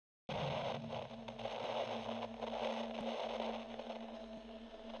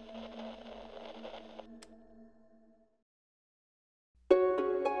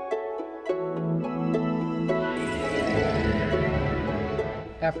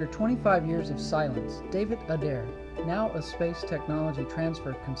After 25 years of silence, David Adair, now a space technology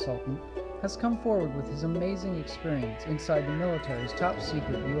transfer consultant, has come forward with his amazing experience inside the military's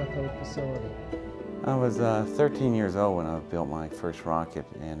top-secret UFO facility. I was 13 years old when I built my first rocket,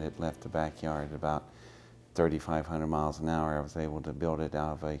 and it left the backyard at about 3,500 miles an hour. I was able to build it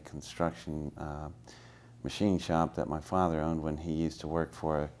out of a construction machine shop that my father owned when he used to work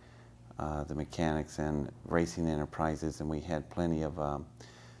for the mechanics and racing enterprises, and we had plenty of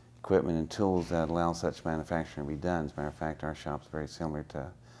equipment and tools that allow such manufacturing to be done. As a matter of fact, our shop's very similar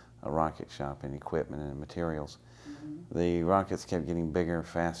to a rocket shop in equipment and materials. The rockets kept getting bigger,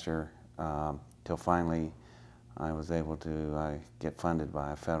 faster, till finally I was able to get funded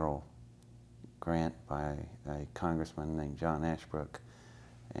by a federal grant by a congressman named John Ashbrook.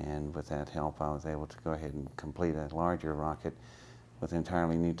 And with that help, I was able to go ahead and complete a larger rocket with an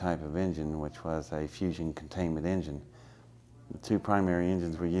entirely new type of engine, which was a fusion containment engine. The two primary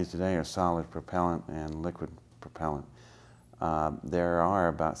engines we use today are solid propellant and liquid propellant. There are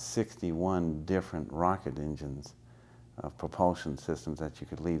about 61 different rocket engines of propulsion systems that you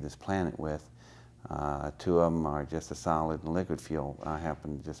could leave this planet with. Two of them are just a solid and liquid fuel. I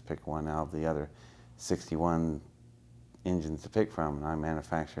happen to just pick one out of the other 61 engines to pick from, and I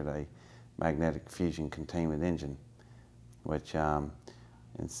manufactured a magnetic fusion containment engine, which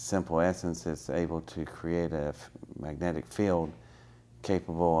in simple essence is able to create a magnetic field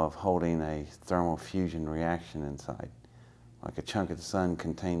capable of holding a thermal fusion reaction inside, like a chunk of the sun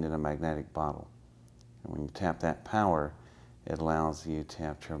contained in a magnetic bottle. And when you tap that power, it allows you to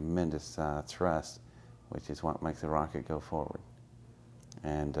have tremendous thrust, which is what makes the rocket go forward.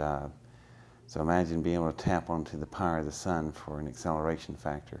 And so imagine being able to tap onto the power of the sun for an acceleration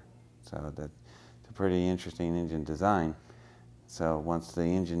factor. So that's a pretty interesting engine design. So once the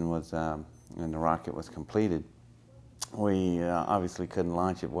engine was and the rocket was completed, we obviously couldn't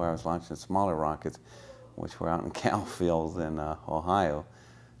launch it where I was launching smaller rockets, which were out in cow fields in Ohio.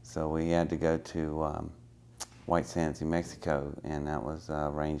 So we had to go to White Sands, New Mexico, and that was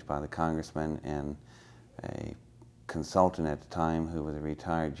arranged by the congressman and a consultant at the time who was a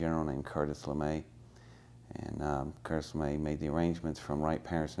retired general named Curtis LeMay. And Curtis LeMay made the arrangements from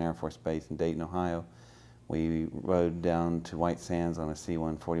Wright-Patterson Air Force Base in Dayton, Ohio. We rode down to White Sands on a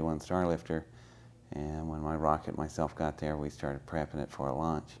C-141 Starlifter, and when my rocket myself got there, we started prepping it for a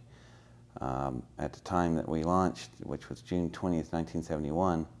launch. At the time that we launched, which was June 20th,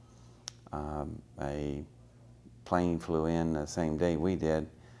 1971, a plane flew in the same day we did,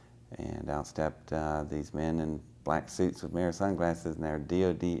 and out stepped these men in black suits with mirror sunglasses, and they're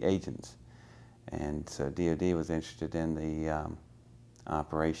DoD agents. And so DoD was interested in the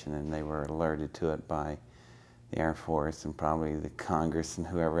operation, and they were alerted to it by the Air Force and probably the Congress and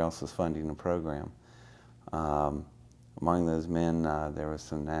whoever else was funding the program. Among those men, there was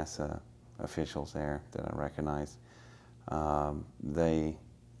some NASA officials there that I recognized. They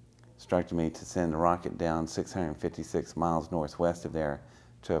instructed me to send the rocket down 656 miles northwest of there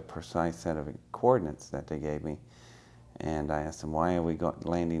to a precise set of coordinates that they gave me. And I asked them, why are we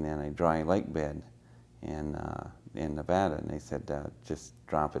landing in a dry lake bed in Nevada? And they said, just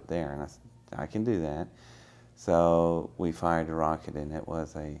drop it there. And I said, I can do that. So we fired the rocket, and it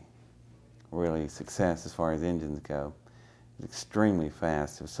was a really success as far as engines go. It was extremely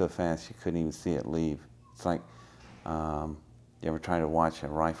fast. It was so fast you couldn't even see it leave. It's like, you ever try to watch a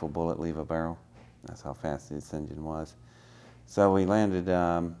rifle bullet leave a barrel? That's how fast this engine was. So we landed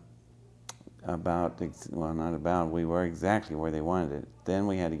we were exactly where they wanted it. Then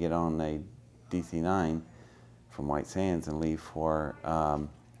we had to get on a DC-9 from White Sands and leave for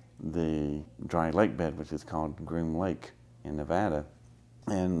the dry lake bed, which is called Groom Lake in Nevada.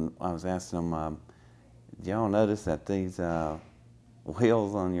 And I was asking them, did y'all notice that these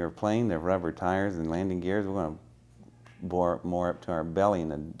wheels on your plane, they're rubber tires and landing gears, we're going to bore more up to our belly in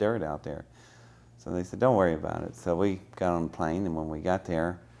the dirt out there. So they said, don't worry about it. So we got on the plane, and when we got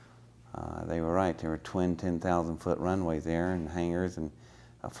there, they were right. There were twin 10,000-foot runways there and hangars, and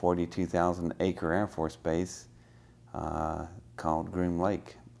a 42,000-acre Air Force base called Groom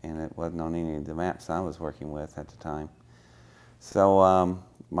Lake. And it wasn't on any of the maps I was working with at the time. So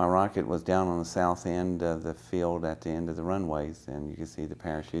my rocket was down on the south end of the field at the end of the runways, and you could see the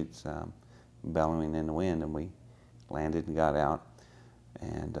parachutes bellowing in the wind, and we landed and got out.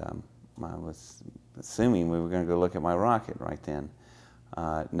 And I was assuming we were going to go look at my rocket right then.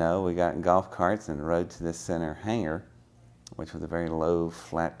 No, we got in golf carts and rode to this center hangar, which was a very low,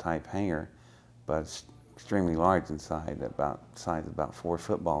 flat type hangar, but extremely large inside, size of about 4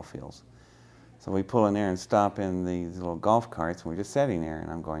 football fields. So we pull in there and stop in these little golf carts, and we're just sitting there, and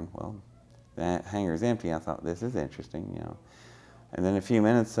I'm going, well, that hangar's empty. I thought, this is interesting, you know. And then in a few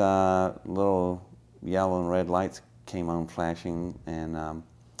minutes, little yellow and red lights came on flashing, and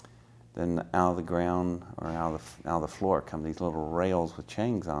then out of the ground, or out of the floor, come these little rails with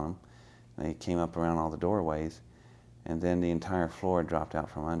chains on them. They came up around all the doorways, and then the entire floor dropped out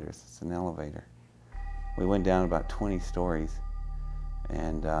from under us. It's an elevator. We went down about 20 stories,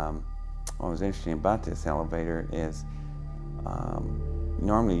 and what was interesting about this elevator is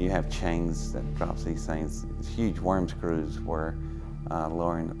normally you have chains that drops these things. Huge worm screws were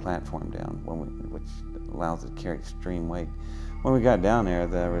lowering the platform down, which allows it to carry extreme weight. When we got down there,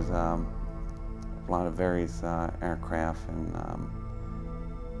 there was a lot of various aircraft and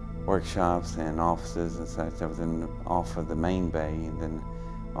workshops and offices and such that was off of the main bay, and then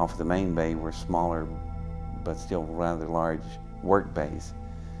off of the main bay were smaller but still rather large work bays.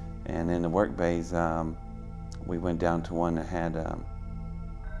 And in the work bays, we went down to one that had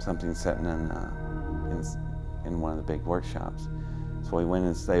something sitting in one of the big workshops. So we went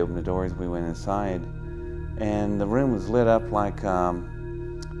and they opened the doors, we went inside, and the room was lit up like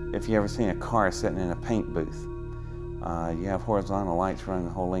if you ever seen a car sitting in a paint booth. You have horizontal lights running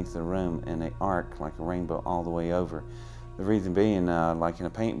the whole length of the room, and they arc like a rainbow all the way over. The reason being, like in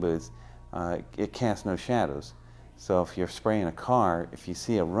a paint booth, it casts no shadows. So if you're spraying a car, if you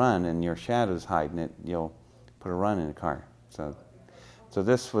see a run and your shadow's hiding it, you'll put a run in the car. So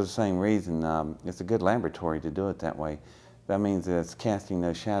this was the same reason. It's a good laboratory to do it that way. That means that it's casting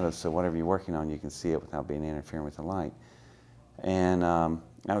no shadows, so whatever you're working on, you can see it without being interfering with the light. And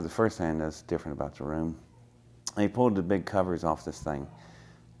that was the first thing that's different about the room. They pulled the big covers off this thing,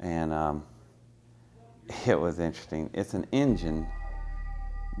 and it was interesting. It's an engine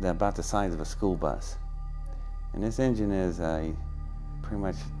that's about the size of a school bus. And this engine is pretty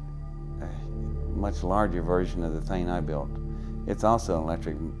much a much larger version of the thing I built. It's also an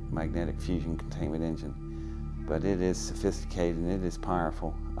electric magnetic fusion containment engine, but it is sophisticated and it is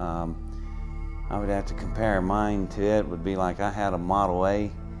powerful. I would have to compare mine to it. Would be like I had a Model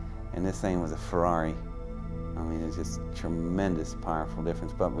A and this thing was a Ferrari. I mean, it's just tremendous, powerful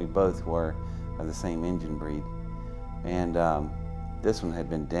difference, but we both were of the same engine breed. And this one had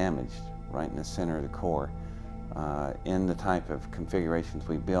been damaged right in the center of the core. In the type of configurations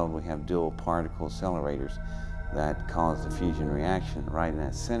we build, we have dual particle accelerators that cause the fusion reaction. Right in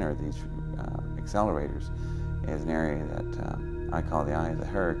that center of these accelerators is an area that I call the eye of the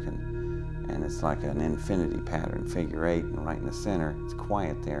hurricane, and it's like an infinity pattern, figure 8, and right in the center, it's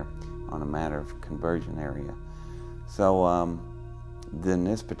quiet there on a matter of conversion area. So then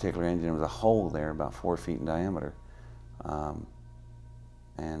this particular engine was a hole there about 4 feet in diameter, and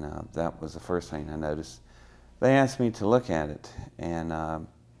that was the first thing I noticed. They asked me to look at it and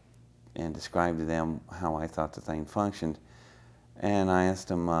describe to them how I thought the thing functioned. And I asked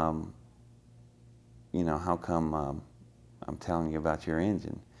them, you know, how come I'm telling you about your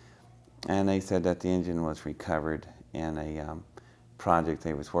engine? And they said that the engine was recovered in a project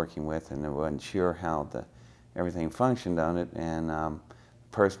they was working with, and they wasn't sure how everything functioned on it, and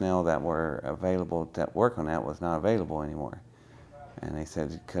personnel that were available that work on that was not available anymore. And they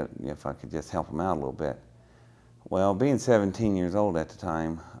said if I could just help them out a little bit. Well, being 17 years old at the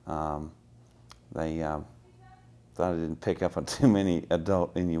time, they thought I didn't pick up on too many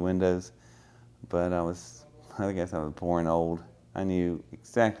adult innuendos, but I guess I was born old. I knew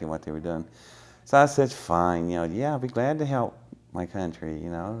exactly what they were doing. So I said, fine, you know, yeah, I'll be glad to help my country, you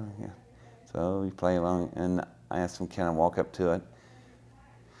know. Yeah. So we play along, and I asked them, can I walk up to it?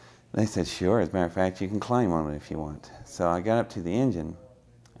 They said, sure, as a matter of fact, you can climb on it if you want. So I got up to the engine,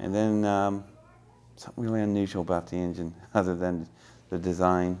 and then something really unusual about the engine, other than the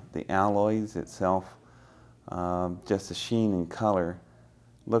design, the alloys itself, just the sheen and color,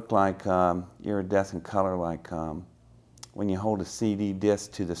 looked like iridescent color, like when you hold a CD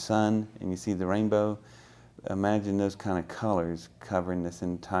disc to the sun and you see the rainbow. Imagine those kind of colors covering this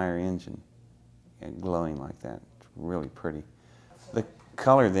entire engine and glowing like that. It's really pretty. The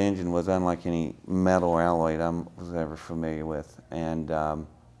color of the engine was unlike any metal or alloy I was ever familiar with. And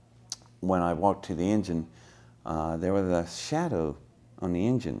when I walked to the engine, there was a shadow on the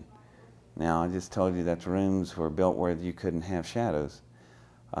engine. Now, I just told you that the rooms were built where you couldn't have shadows.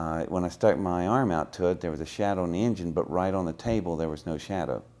 When I stuck my arm out to it, there was a shadow on the engine, but right on the table, there was no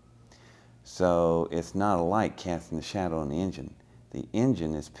shadow. So it's not a light casting the shadow on the engine. The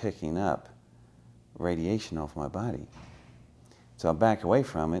engine is picking up radiation off my body. So I back away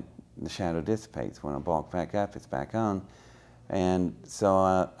from it, the shadow dissipates. When I walk back up, it's back on. And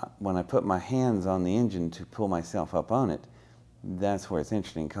so when I put my hands on the engine to pull myself up on it, that's where it's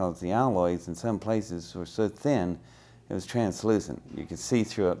interesting, because the alloys in some places were so thin, it was translucent. You could see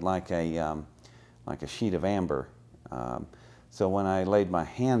through it like a sheet of amber. So when I laid my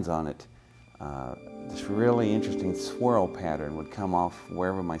hands on it, this really interesting swirl pattern would come off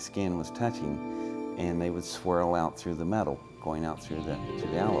wherever my skin was touching, and they would swirl out through the metal, going out through the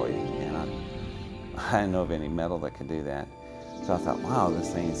alloy. And I didn't know of any metal that could do that. So I thought, wow,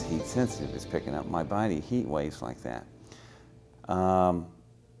 this thing is heat sensitive. It's picking up my body heat waves like that.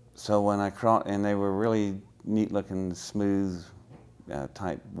 So when I crawled, and they were really neat looking, smooth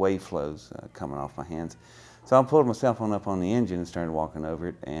type wave flows coming off my hands. So I pulled my cell phone up on the engine and started walking over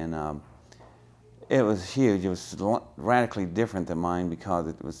it, and it was huge. It was radically different than mine because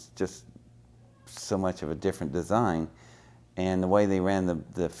it was just so much of a different design. And the way they ran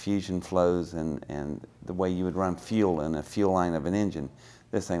the fusion flows and the way you would run fuel in a fuel line of an engine,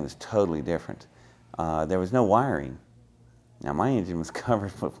 this thing was totally different. There was no wiring. Now my engine was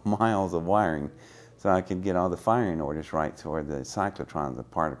covered with miles of wiring, so I could get all the firing orders right toward the cyclotrons, the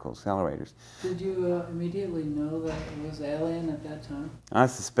particle accelerators. Did you immediately know that it was alien at that time? I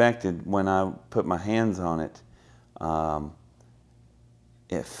suspected when I put my hands on it,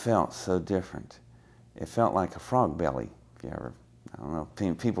 it felt so different. It felt like a frog belly. If you ever, I don't know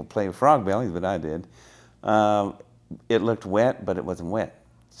if people play with frog bellies, but I did. It looked wet, but it wasn't wet.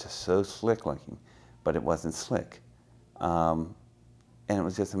 It's just so slick looking, but it wasn't slick. And it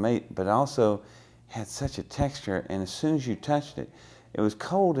was just amazing, but it also had such a texture, and as soon as you touched it, it was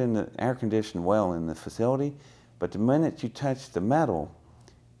cold in the air-conditioned well in the facility, but the minute you touched the metal,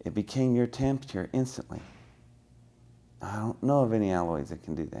 it became your temperature instantly. I don't know of any alloys that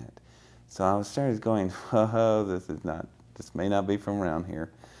can do that. So I started going, oh, this may not be from around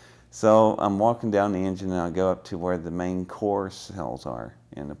here. So I'm walking down the engine, and I go up to where the main core cells are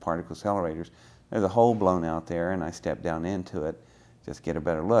and the particle accelerators. There's a hole blown out there, and I step down into it, just get a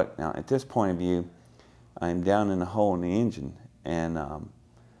better look. Now, at this point of view, I'm down in the hole in the engine, and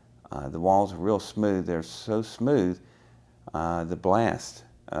the walls are real smooth. They're so smooth, the blast,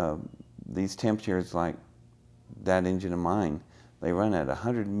 these temperatures like that engine of mine, they run at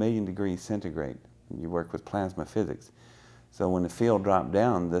 100 million degrees centigrade. You work with plasma physics. So when the field dropped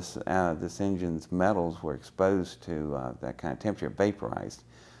down, this engine's metals were exposed to that kind of temperature, vaporized.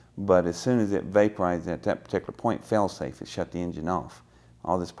 But as soon as it vaporized at that particular point, fail-safe, it shut the engine off.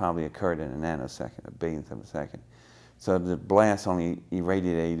 All this probably occurred in a nanosecond, a billionth of a second. So the blast only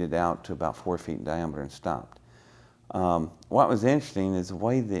irradiated out to about 4 feet in diameter and stopped. What was interesting is the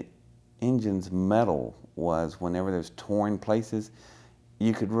way the engine's metal was whenever there's torn places.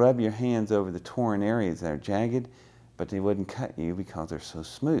 You could rub your hands over the torn areas that are jagged, but they wouldn't cut you because they're so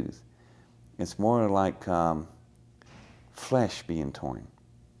smooth. It's more like flesh being torn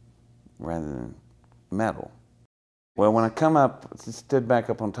rather than metal. Well, when I come up, stood back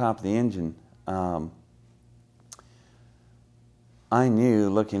up on top of the engine, I knew,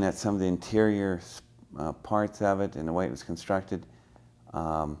 looking at some of the interior parts of it and the way it was constructed,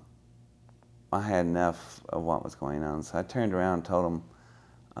 I had enough of what was going on. So I turned around and told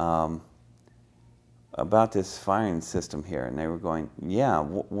them about this firing system here, and they were going, yeah,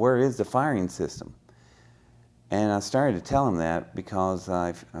 where is the firing system? And I started to tell them that because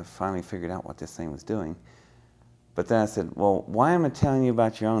I finally figured out what this thing was doing. But then I said, well, why am I telling you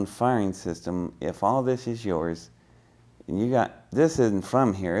about your own firing system if all this is yours and you got, this isn't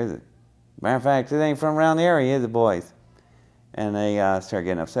from here, is it? Matter of fact, it ain't from around the area, is it, boys? And they started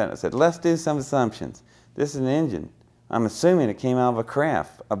getting upset. I said, let's do some assumptions. This is an engine. I'm assuming it came out of a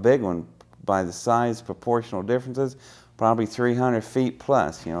craft, a big one, by the size proportional differences, probably 300 feet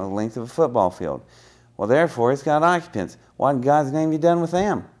plus, you know, the length of a football field. Well, therefore, it's got occupants. What in God's name have you done with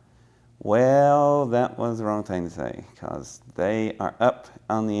them? Well, that was the wrong thing to say, because they are up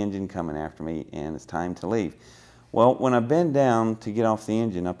on the engine coming after me, and it's time to leave. Well, when I bend down to get off the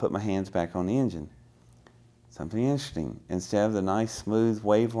engine, I put my hands back on the engine. Something interesting. Instead of the nice smooth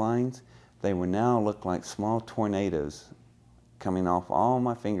wave lines, they would now look like small tornadoes coming off all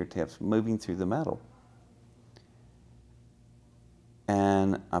my fingertips, moving through the metal.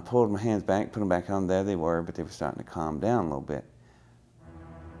 And I pulled my hands back, put them back on. There they were, but they were starting to calm down a little bit.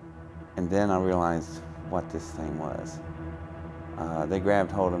 And then I realized what this thing was. They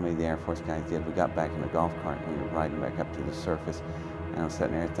grabbed hold of me, the Air Force guys did. We got back in the golf cart and we were riding back up to the surface. And I was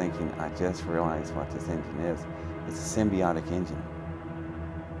sitting there thinking, I just realized what this engine is. It's a symbiotic engine.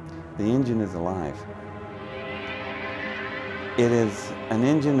 The engine is alive. It is an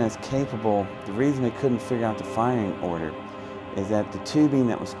engine that's capable. The reason they couldn't figure out the firing order is that the tubing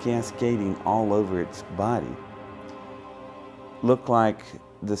that was cascading all over its body looked like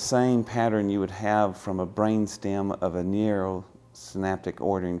the same pattern you would have from a brainstem of a neurosynaptic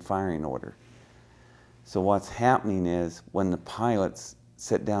ordering firing order. So what's happening is when the pilots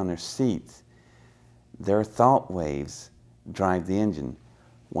sit down in their seats, their thought waves drive the engine.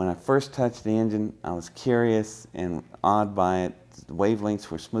 When I first touched the engine, I was curious and awed by it. The wavelengths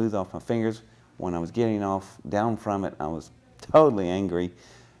were smooth off my fingers. When I was getting down from it, I was totally angry.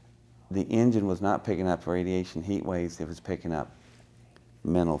 The engine was not picking up radiation heat waves, it was picking up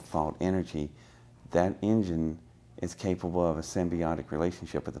mental thought energy. That engine is capable of a symbiotic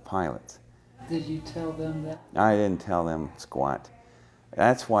relationship with the pilots. Did you tell them that? I didn't tell them squat.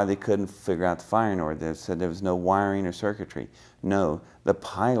 That's why they couldn't figure out the firing order. They said there was no wiring or circuitry. No, the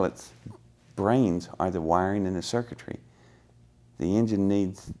pilots' brains are the wiring and the circuitry. The engine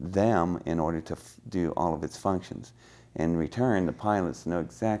needs them in order to do all of its functions. In return, the pilots know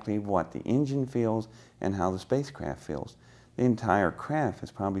exactly what the engine feels and how the spacecraft feels. The entire craft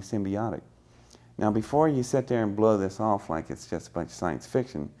is probably symbiotic. Now, before you sit there and blow this off like it's just a bunch of science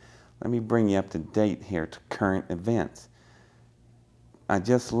fiction, let me bring you up to date here to current events. I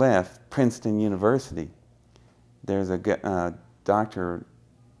just left Princeton University. There's a Dr.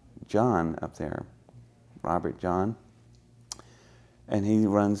 John up there, Robert John, and he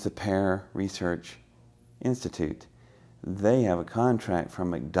runs the Pear Research Institute. They have a contract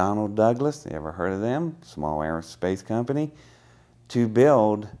from McDonnell Douglas, ever heard of them? Small aerospace company, to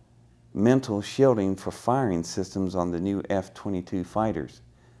build mental shielding for firing systems on the new F-22 fighters.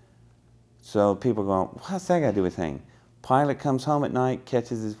 So people go, what's that got to do with anything? Pilot comes home at night,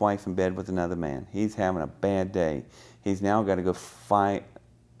 catches his wife in bed with another man. He's having a bad day. He's now got to go fight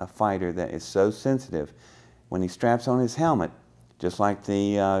a fighter that is so sensitive. When he straps on his helmet, just like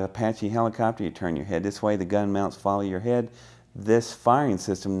the Apache helicopter, you turn your head this way, the gun mounts follow your head. This firing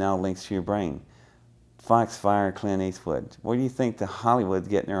system now links to your brain. Foxfire, Clint Eastwood. Where do you think the Hollywood's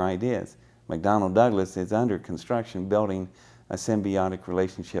getting their ideas? McDonnell Douglas is under construction building a symbiotic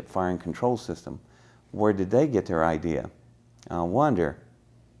relationship firing control system. Where did they get their idea? I wonder.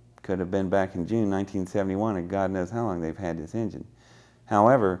 Could have been back in June 1971, and God knows how long they've had this engine.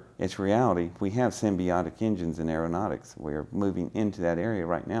 However, it's reality. We have symbiotic engines in aeronautics. We're moving into that area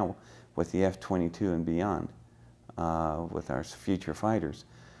right now with the F-22 and beyond, with our future fighters.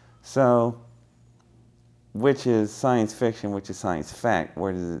 So, which is science fiction, which is science fact?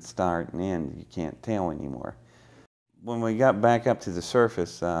 Where does it start and end? You can't tell anymore. When we got back up to the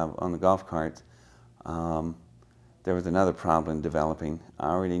surface on the golf carts, there was another problem developing. I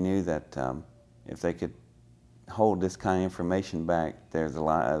already knew that if they could hold this kind of information back, there's a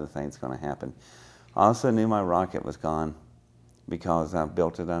lot of other things going to happen. I also knew my rocket was gone because I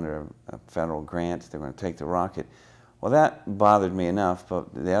built it under a federal grant. They were going to take the rocket. Well, that bothered me enough,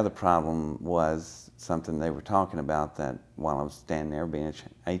 but the other problem was something they were talking about that while I was standing there being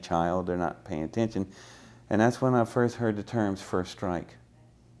a child, they're not paying attention. And that's when I first heard the terms first strike.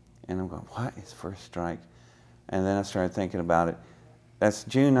 And I'm going, what is first strike? And then I started thinking about it. That's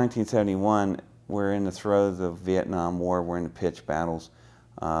June 1971. We're in the throes of Vietnam War. We're in the pitched battles.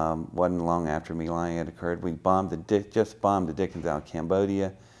 Wasn't long after My Lai had occurred. We just bombed the Dickens out of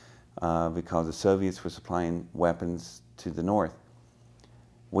Cambodia because the Soviets were supplying weapons to the north.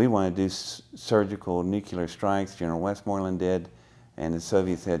 We wanted to do surgical nuclear strikes. General Westmoreland did. And the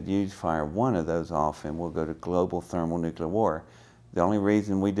Soviets said, you fire one of those off and we'll go to global thermonuclear war. The only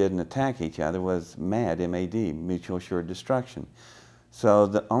reason we didn't attack each other was MAD, M-A-D, mutual assured destruction. So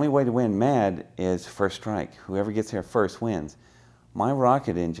the only way to win MAD is first strike. Whoever gets there first wins. My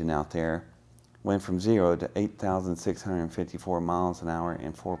rocket engine out there went from 0 to 8,654 miles an hour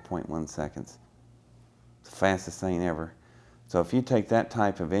in 4.1 seconds. It's the fastest thing ever. So if you take that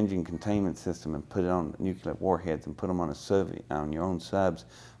type of engine containment system and put it on nuclear warheads and put them on your own subs,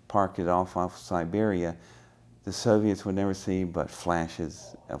 park it off Siberia, the Soviets would never see but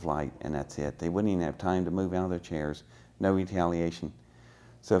flashes of light, and that's it. They wouldn't even have time to move out of their chairs. No retaliation.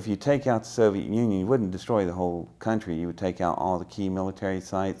 So if you take out the Soviet Union, you wouldn't destroy the whole country. You would take out all the key military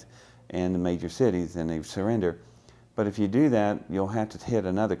sites and the major cities, and they'd surrender. But if you do that, you'll have to hit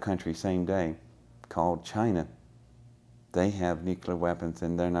another country same day called China. They have nuclear weapons,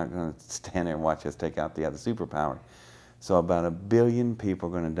 and they're not going to stand there and watch us take out the other superpower. So about 1 billion people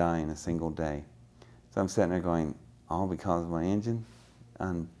are going to die in a single day. So I'm sitting there going, all because of my engine?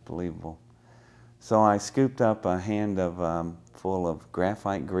 Unbelievable. So I scooped up a hand full of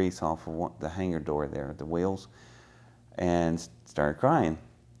graphite grease off of the hangar door there, the wheels, and started crying.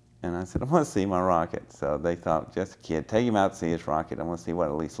 And I said, I want to see my rocket. So they thought, just a kid, take him out to see his rocket. I want to see what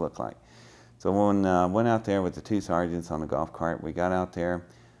it at least looked like. So when I went out there with the 2 sergeants on the golf cart, we got out there.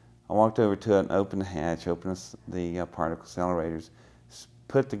 I walked over to it and opened the hatch, opened the particle accelerators,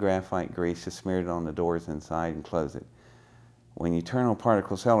 put the graphite grease, just smeared it on the doors inside and closed it. When you turn on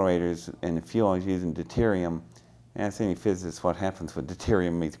particle accelerators and the fuel is using deuterium, ask any physicist what happens when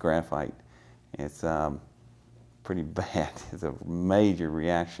deuterium meets graphite. It's pretty bad. It's a major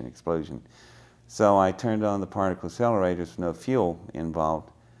reaction explosion. So I turned on the particle accelerators with no fuel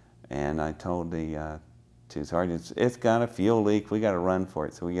involved, and I told the two sergeants, it's got a fuel leak, we got to run for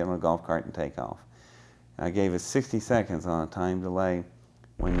it. So we get on a golf cart and take off. I gave us 60 seconds on a time delay.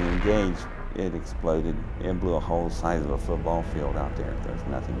 When we engaged, it exploded. It blew a hole the size of a football field out there. There's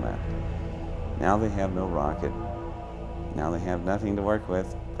nothing left. Now they have no rocket. Now they have nothing to work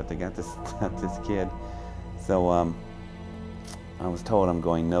with, but they got this kid. So I was told I'm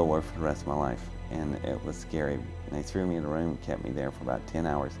going nowhere for the rest of my life, and it was scary. And they threw me in a room and kept me there for about 10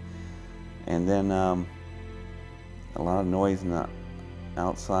 hours. And then a lot of noise in the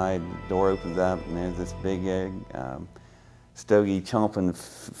outside, the door opens up, and there's this big stogie chomping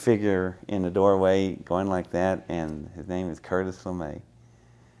figure in the doorway going like that, and his name is Curtis LeMay.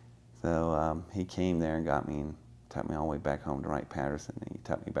 So he came there and got me and took me all the way back home to Wright-Patterson, and he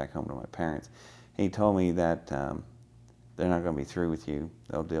took me back home to my parents. He told me that they're not going to be through with you,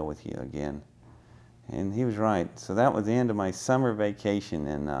 they'll deal with you again. And he was right. So that was the end of my summer vacation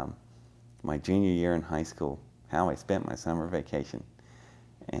in my junior year in high school, how I spent my summer vacation.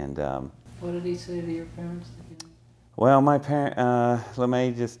 And what did he say to your parents again? Well, my parent,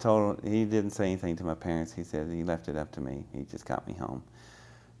 LeMay just he didn't say anything to my parents. He said he left it up to me. He just got me home.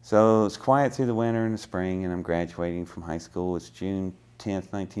 So it was quiet through the winter and the spring, and I'm graduating from high school. It's June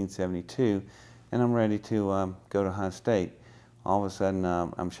 10th, 1972, and I'm ready to go to Ohio State. All of a sudden,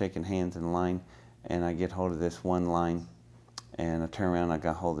 I'm shaking hands in line, and I get hold of this one line, and I turn around, and I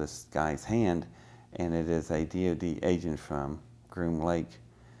got hold of this guy's hand, and it is a DOD agent from Groom Lake,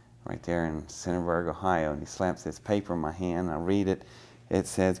 right there in Centerburg, Ohio, and he slaps this paper in my hand. I read it. It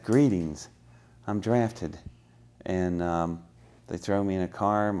says, "Greetings, I'm drafted," and they throw me in a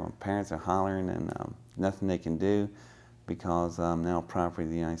car. My parents are hollering, and nothing they can do because I'm now property of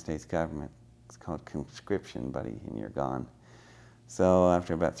the United States government. It's called conscription, buddy, and you're gone. So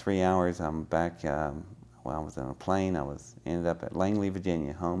after about 3 hours, I'm back. I was on a plane. Ended up at Langley,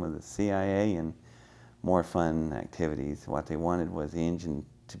 Virginia, home of the CIA and more fun activities. What they wanted was the engine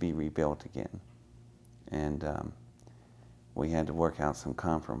to be rebuilt again. And we had to work out some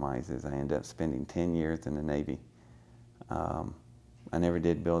compromises. I ended up spending 10 years in the Navy. I never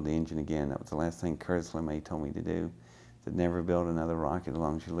did build the engine again. That was the last thing Curtis LeMay told me to do. He said, never build another rocket as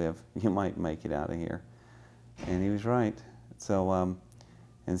long as you live. You might make it out of here. And he was right. So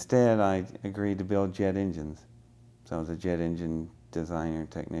instead, I agreed to build jet engines. So I was a jet engine designer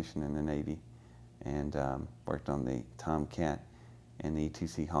and technician in the Navy, and worked on the Tomcat and the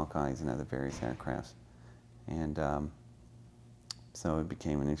E-2C Hawkeyes and other various aircrafts. And so it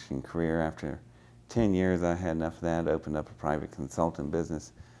became an interesting career. After 10 years, I had enough of that, opened up a private consulting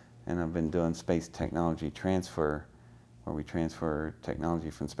business, and I've been doing space technology transfer, where we transfer technology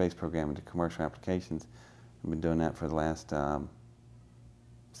from the space program into commercial applications. I've been doing that for the last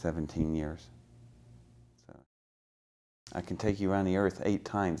 17 years. So I can take you around the Earth 8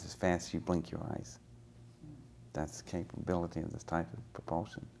 times as fast as you blink your eyes. That's the capability of this type of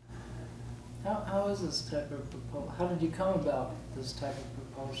propulsion. How is this type of propulsion? How did you come about this type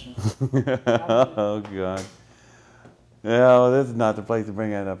of propulsion? Oh, God. Yeah, well, this is not the place to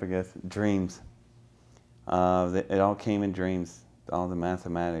bring that up, I guess. Dreams. It all came in dreams, all the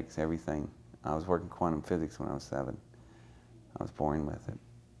mathematics, everything. I was working quantum physics when I was 7. I was born with it.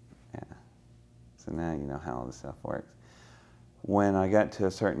 Yeah. So now you know how all this stuff works. When I got to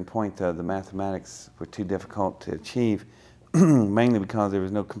a certain point, though, the mathematics were too difficult to achieve, mainly because there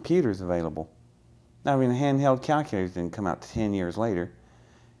was no computers available. I mean, handheld calculators didn't come out 10 years later.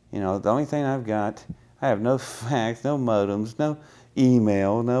 You know, the only thing I've got, I have no fax, no modems, no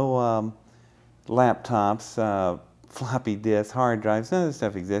email, no laptops, floppy disks, hard drives, none of this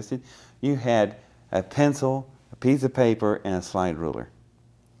stuff existed. You had a pencil, a piece of paper, and a slide ruler,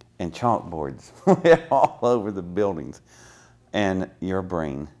 and chalkboards all over the buildings, and your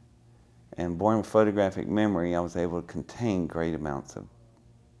brain. And born with photographic memory, I was able to contain great amounts of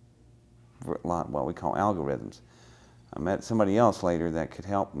what we call algorithms. I met somebody else later that could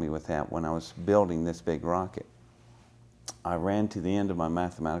help me with that when I was building this big rocket. I ran to the end of my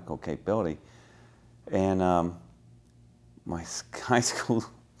mathematical capability, and my high school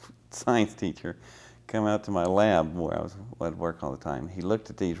science teacher came out to my lab where I'd work all the time. He looked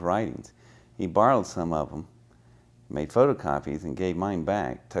at these writings. He borrowed some of them, made photocopies, and gave mine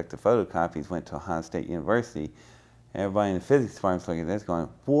back. Took the photocopies, went to Ohio State University. Everybody in the physics department was looking at this going,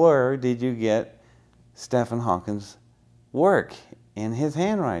 where did you get Stephen Hawking's work in his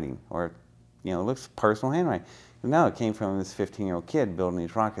handwriting? Or, you know, it looks personal handwriting. No, it came from this 15-year-old kid building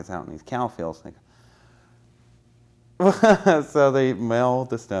these rockets out in these cow fields. So they mailed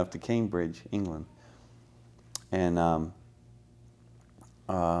the stuff to Cambridge, England. And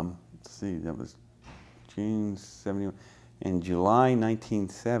let's see, that was June 71. In July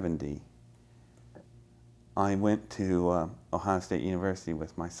 1970, I went to Ohio State University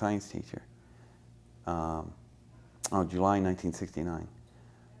with my science teacher. July 1969.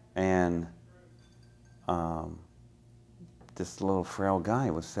 And this little frail guy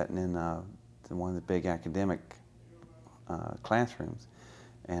was sitting in one of the big academic classrooms.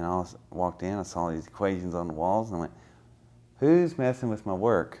 And I walked in, I saw these equations on the walls, and I went, "Who's messing with my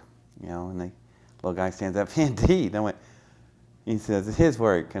work?" You know, and the little guy stands up, "Indeed." I went, he says, "It's his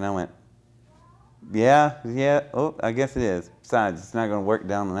work." And I went, yeah, oh, I guess it is. Besides, it's not going to work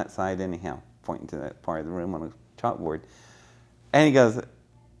down on that side anyhow, pointing to that part of the room on a chalkboard. And he goes,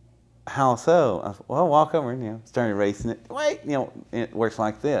 "How so?" I said, "Well, walk over and, start erasing it. Wait, it works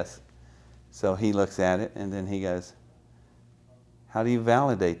like this." So he looks at it, and then he goes, "How do you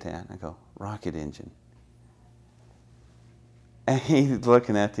validate that?" I go, "Rocket engine." And he's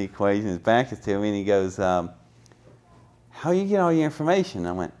looking at the equation, his back is to me, and he goes, "How you get all your information?"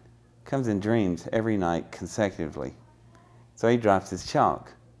 I went, "Comes in dreams every night consecutively." So he drops his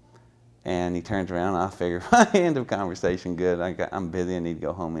chalk, and he turns around, and I figure, end of conversation, good, I'm busy, I need to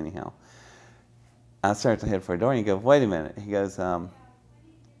go home anyhow. I start to head for a door, and he goes, "Wait a minute." He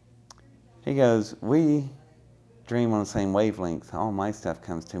goes, "We dream on the same wavelength. All my stuff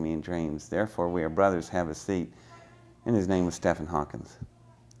comes to me in dreams. Therefore, we are brothers. Have a seat." And his name was Stephen Hawkins.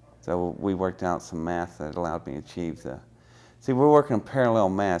 So we worked out some math that allowed me to achieve the... See, we're working on parallel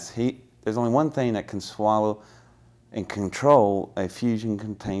mass. There's only one thing that can swallow and control a fusion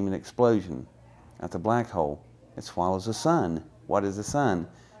containment explosion. That's a black hole. It swallows the sun. What is the sun?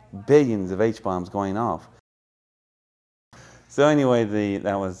 Billions of H-bombs going off. So anyway,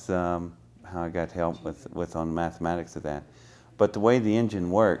 that was how I got help with on the mathematics of that. But the way the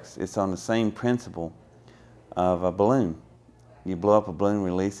engine works, it's on the same principle of a balloon. You blow up a balloon,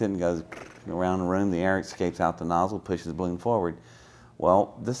 release it, and it goes around the room. The air escapes out the nozzle, pushes the balloon forward.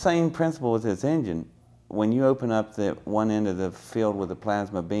 Well, the same principle with this engine. When you open up the one end of the field with a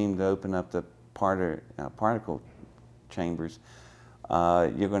plasma beam to open up the particle chambers,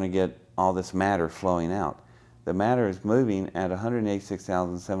 you're going to get all this matter flowing out. The matter is moving at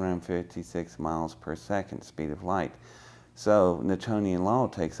 186,756 miles per second, speed of light. So Newtonian law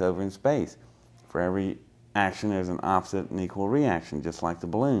takes over in space. For every action, there's an opposite and equal reaction, just like the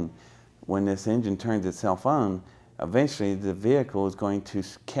balloon. When this engine turns itself on, eventually the vehicle is going to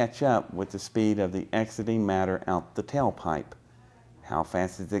catch up with the speed of the exiting matter out the tailpipe. How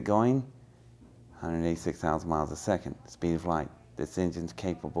fast is it going? 186,000 miles a second, speed of light. This engine's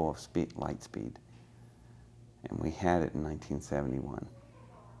capable of light speed. And we had it in 1971.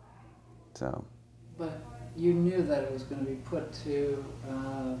 So. But you knew that it was going to be put to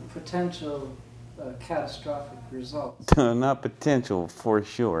potential catastrophic results. Not potential, for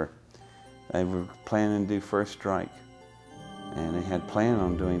sure. They were planning to do first strike. And they had planned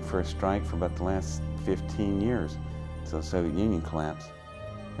on doing first strike for about the last 15 years until the Soviet Union collapsed.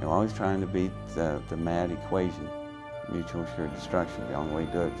 They were always trying to beat the mad equation, mutual assured destruction. The only way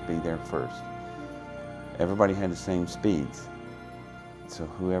to do it is to be there first. Everybody had the same speeds, so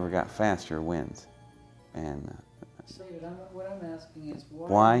whoever got faster wins. And so what I'm asking is,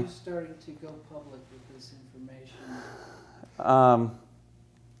 why are you starting to go public with this information?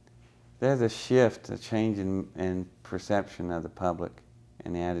 There's a shift, a change in perception of the public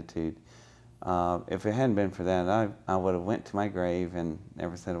and the attitude. If it hadn't been for that, I would have went to my grave and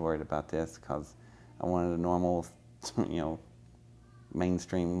never said a word about this, because I wanted a normal,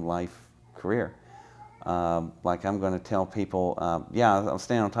 mainstream life career. Like I'm going to tell people, yeah, I'll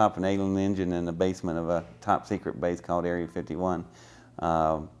stand on top of an alien engine in the basement of a top secret base called Area 51,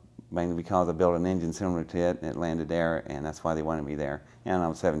 mainly because I built an engine similar to it and it landed there, and that's why they wanted me there. And I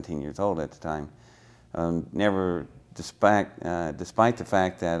was 17 years old at the time. Despite the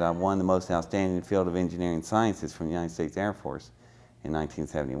fact that I won the most outstanding field of engineering sciences from the United States Air Force in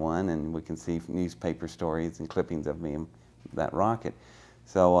 1971, and we can see newspaper stories and clippings of me in that rocket.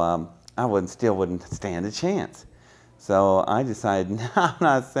 So I still wouldn't stand a chance. So I decided, no, I'm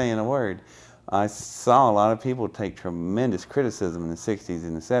not saying a word. I saw a lot of people take tremendous criticism in the 60s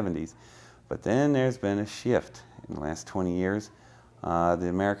and the 70s, but then there's been a shift in the last 20 years. The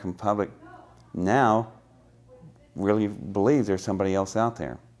American public now really believes there's somebody else out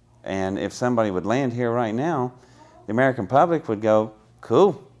there. And if somebody would land here right now, the American public would go,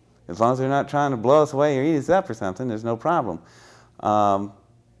 cool, as long as they're not trying to blow us away or eat us up or something, there's no problem.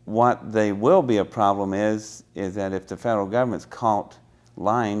 What they will be a problem is that if the federal government's caught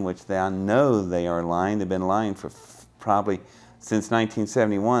lying, which I know they are lying, they've been lying for probably since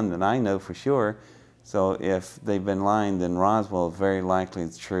 1971 that I know for sure, So if they've been lying, then Roswell is very likely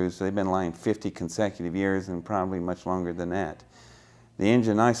it's true. So they've been lying 50 consecutive years and probably much longer than that. The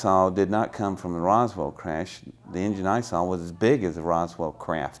engine I saw did not come from the Roswell crash. The engine I saw was as big as the Roswell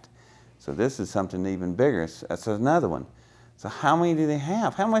craft. So this is something even bigger. That's another one. So how many do they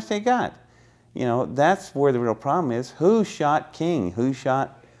have? How much they got? You know, that's where the real problem is. Who shot King? Who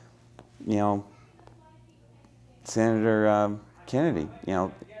shot, you know, Senator Kennedy? You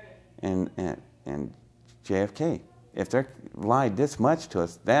know, and JFK. If they're lied this much to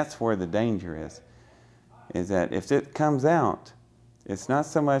us, that's where the danger is. Is that if it comes out, it's not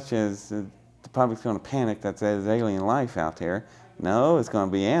so much as the public's going to panic that there's alien life out there. No, it's going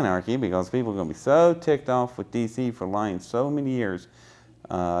to be anarchy because people are going to be so ticked off with DC for lying so many years.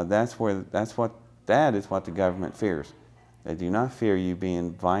 That is what the government fears. They do not fear you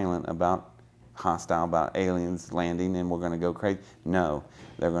being violent hostile about aliens landing and we're going to go crazy. No,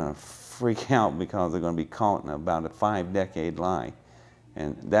 they're going to freak out because they're going to be caught in about a 5-decade lie.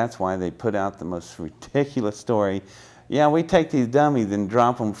 And that's why they put out the most ridiculous story. Yeah, we take these dummies and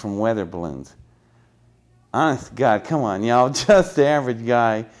drop them from weather balloons. Honest to God, come on, y'all. Just the average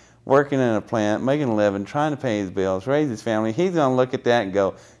guy working in a plant, making a living, trying to pay his bills, raise his family. He's going to look at that and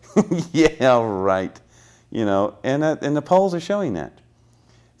go, yeah, right. You know, and the polls are showing that.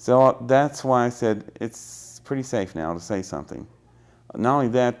 So that's why I said it's pretty safe now to say something. Not only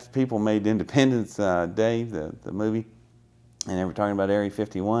that, people made Independence Day, the movie, and they were talking about Area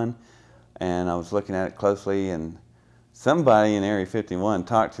 51, and I was looking at it closely, and somebody in Area 51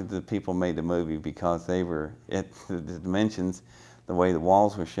 talked to the people who made the movie because they were at the dimensions, the way the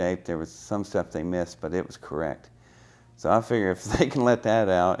walls were shaped, there was some stuff they missed, but it was correct. So I figure if they can let that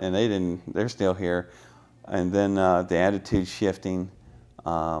out, and they're still here, and then the attitude shifting,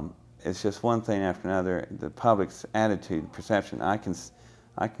 it's just one thing after another. The public's attitude, perception. I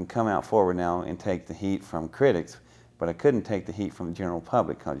can come out forward now and take the heat from critics, but I couldn't take the heat from the general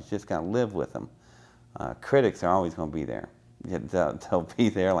public because you just got to live with them. Critics are always going to be there. They'll be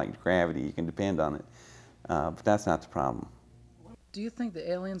there like gravity. You can depend on it. But that's not the problem. Do you think the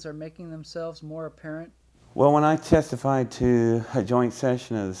aliens are making themselves more apparent? Well, when I testified to a joint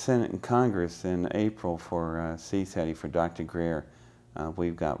session of the Senate and Congress in April for CSETI for Dr. Greer, we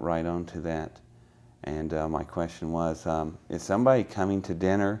got right on to that. And my question was, is somebody coming to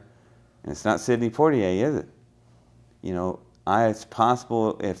dinner? And it's not Sidney Poitier, is it? You know, it's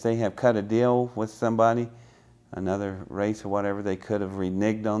possible if they have cut a deal with somebody, another race or whatever, they could have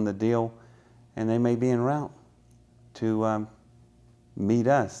reneged on the deal, and they may be en route to meet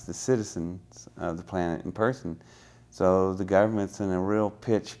us, the citizens of the planet, in person. So the government's in a real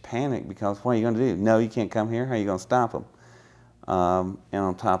pitch panic because what are you going to do? No, you can't come here. How are you going to stop them? And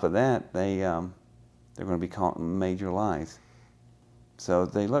on top of that, they're going to be caught in major lies. So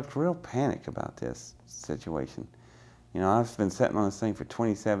they looked real panicked about this situation. You know, I've been sitting on this thing for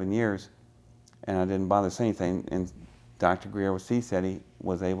 27 years, and I didn't bother saying anything. And Dr. Greer with CSETI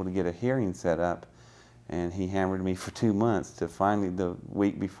was able to get a hearing set up, and he hammered me for 2 months to finally, the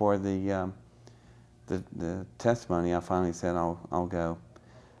week before the testimony, I finally said, I'll go.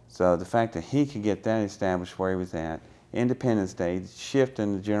 So the fact that he could get that established where he was at, Independence Day, shift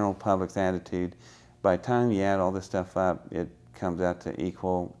in the general public's attitude, by the time you add all this stuff up, it comes out to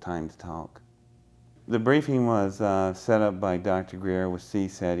equal time to talk. The briefing was set up by Dr. Greer with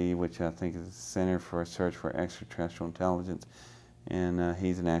CSETI, which I think is the Center for Search for Extraterrestrial Intelligence, and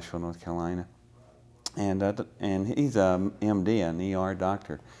he's in Asheville, North Carolina. And he's a MD, an ER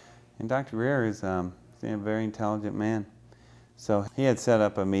doctor. And Dr. Greer is a very intelligent man. So he had set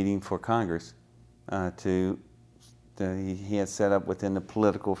up a meeting for Congress he had set up within the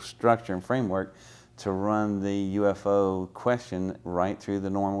political structure and framework to run the UFO question right through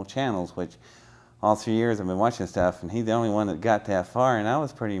the normal channels, which all 3 years I've been watching stuff, and he's the only one that got that far, and I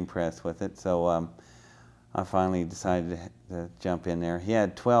was pretty impressed with it. So I finally decided to jump in there. He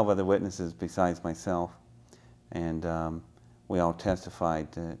had 12 other witnesses besides myself, and we all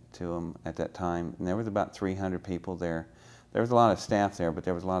testified to him at that time. And there was about 300 people there. There was a lot of staff there, but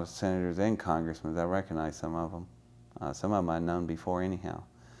there was a lot of senators and congressmen. I recognized some of them. Some of them I'd known before anyhow.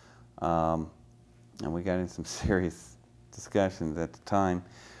 And we got in some serious discussions at the time.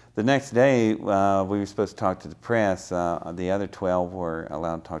 The next day, we were supposed to talk to the press. The other 12 were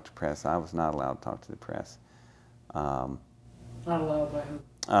allowed to talk to the press. I was not allowed to talk to the press. Not allowed by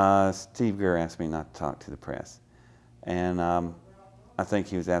who? Steve Greer asked me not to talk to the press. And I think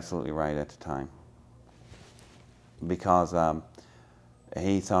he was absolutely right at the time. Because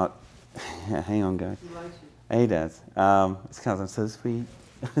he thought, hang on guys. He likes you. He does. It's because I'm so sweet.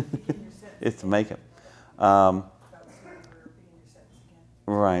 It's the makeup.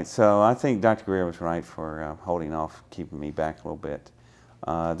 Right. So I think Dr. Greer was right for holding off, keeping me back a little bit.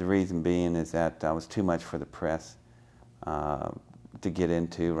 The reason being is that I was too much for the press to get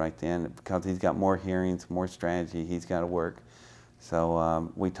into right then, because he's got more hearings, more strategy he's got to work.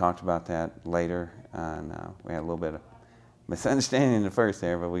 So we talked about that later, and we had a little bit of misunderstanding in the first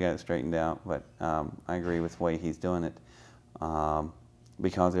there, but we got it straightened out. But I agree with the way he's doing it,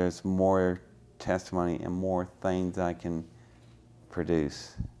 because there's more testimony and more things I can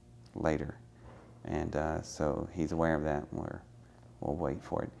produce later. And so he's aware of that, and we'll wait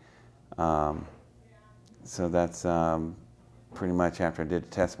for it. So that's pretty much after I did the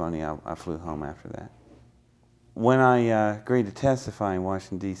testimony, I flew home after that. When I agreed to testify in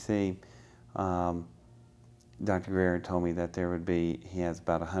Washington, D.C., Dr. Greer told me that he has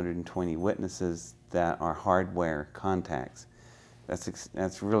about 120 witnesses that are hardware contacts.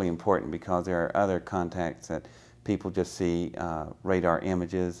 That's really important, because there are other contacts that people just see radar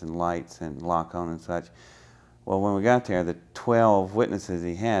images and lights and lock on and such. Well, when we got there, the 12 witnesses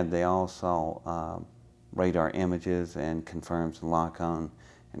he had, they all saw radar images and confirms and lock on,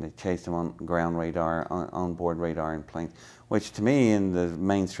 and they chased them on ground radar, on-board radar in planes, which to me in the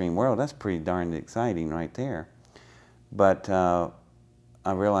mainstream world, that's pretty darn exciting right there. But I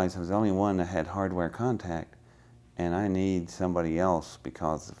realized I was the only one that had hardware contact, and I need somebody else,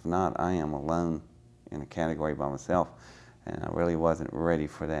 because if not, I am alone in a category by myself, and I really wasn't ready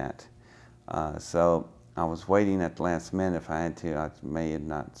for that. So I was waiting at the last minute. If I had to, I may have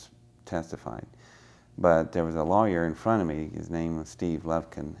not testified. But there was a lawyer in front of me. His name was Steve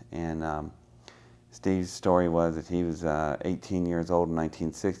Lufkin, and Steve's story was that he was 18 years old in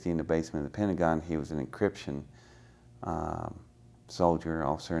 1960 in the basement of the Pentagon. He was an encryption soldier,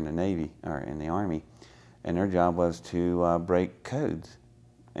 officer in the Navy, or in the Army, and their job was to break codes.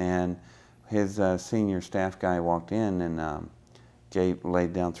 And his senior staff guy walked in and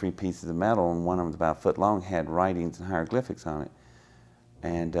laid down 3 pieces of metal, and one of them was about a foot long, had writings and hieroglyphics on it.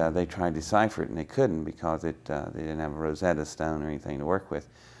 And they tried to decipher it, and they couldn't, because they didn't have a Rosetta Stone or anything to work with.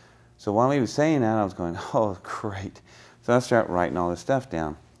 So while he was saying that, I was going, oh, great. So I start writing all this stuff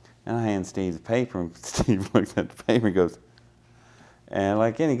down. And I hand Steve the paper, and Steve looks at the paper and goes, and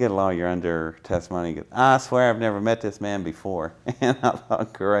like any good lawyer under testimony, he goes, I swear I've never met this man before. And I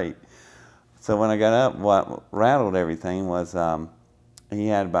thought, great. So when I got up, what rattled everything was he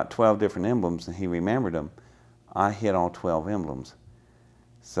had about 12 different emblems, and he remembered them. I hit all 12 emblems.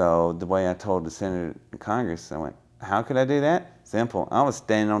 So the way I told the Senator in Congress, I went, how could I do that? Simple. I was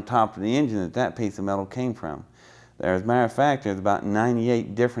standing on top of the engine that piece of metal came from. As a matter of fact, there's about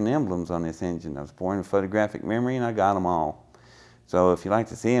 98 different emblems on this engine. I was born in photographic memory, and I got them all. So if you like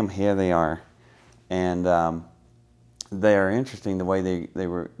to see them, here they are. And they are interesting the way they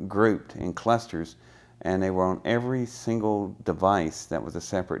were grouped in clusters, and they were on every single device that was a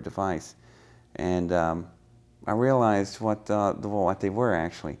separate device. And I realized what they were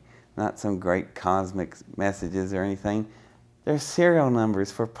actually. Not some great cosmic messages or anything. They're serial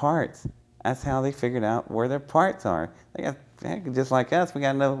numbers for parts. That's how they figured out where their parts are. Just like us, we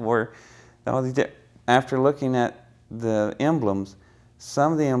got to know where all these. After looking at the emblems,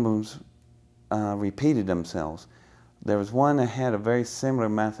 some of the emblems repeated themselves. There was one that had a very similar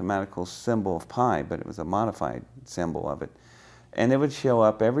mathematical symbol of pi, but it was a modified symbol of it. And it would show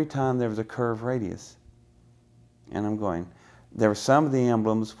up every time there was a curved radius. And I'm going, there were some of the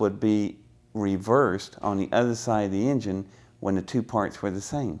emblems would be reversed on the other side of the engine when the 2 parts were the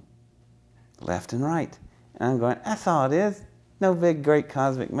same, left and right. And I'm going, that's all it is. No big, great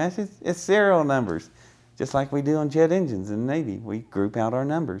cosmic message. It's serial numbers, just like we do on jet engines in the Navy. We group out our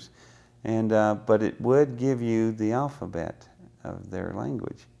numbers. And, but it would give you the alphabet of their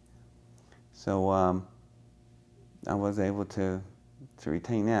language. So I was able to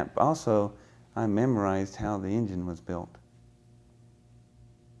retain that. But also, I memorized how the engine was built.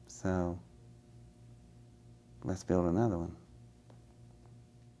 So let's build another one.